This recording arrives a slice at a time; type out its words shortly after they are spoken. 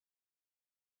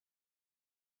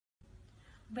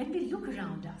When we look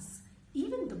around us,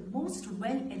 even the most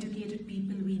well-educated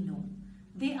people we know,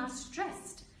 they are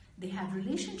stressed. They have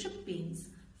relationship pains,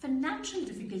 financial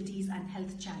difficulties and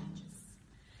health challenges.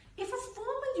 If a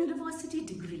formal university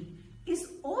degree is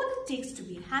all it takes to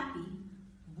be happy,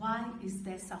 why is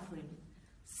there suffering?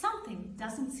 Something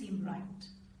doesn't seem right.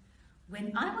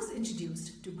 When I was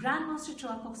introduced to Grandmaster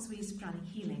Choa Sway's Pranic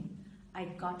Healing, I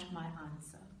got my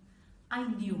answer. I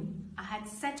knew I had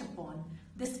set upon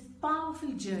this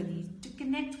powerful journey to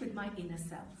connect with my inner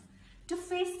self, to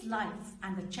face life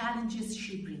and the challenges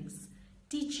she brings,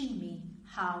 teaching me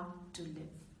how to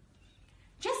live.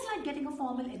 Just like getting a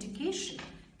formal education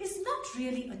is not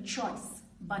really a choice,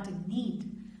 but a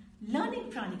need. Learning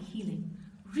pranic healing,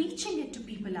 reaching it to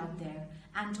people out there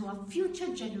and to our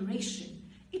future generation,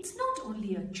 it's not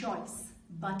only a choice,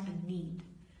 but a need.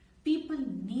 People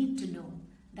need to know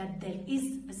that there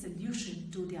is a solution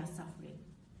to their suffering.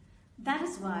 That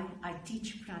is why I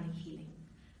teach pranic healing.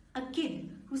 A kid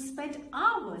who spent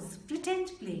hours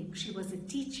pretend playing she was a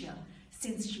teacher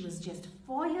since she was just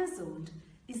 4 years old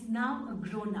is now a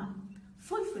grown-up,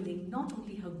 fulfilling not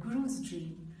only her guru's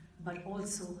dream, but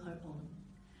also her own.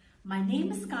 My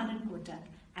name is Kanan, Kotak,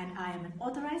 and I am an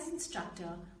authorized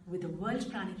instructor with the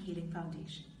World Pranic Healing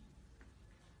Foundation.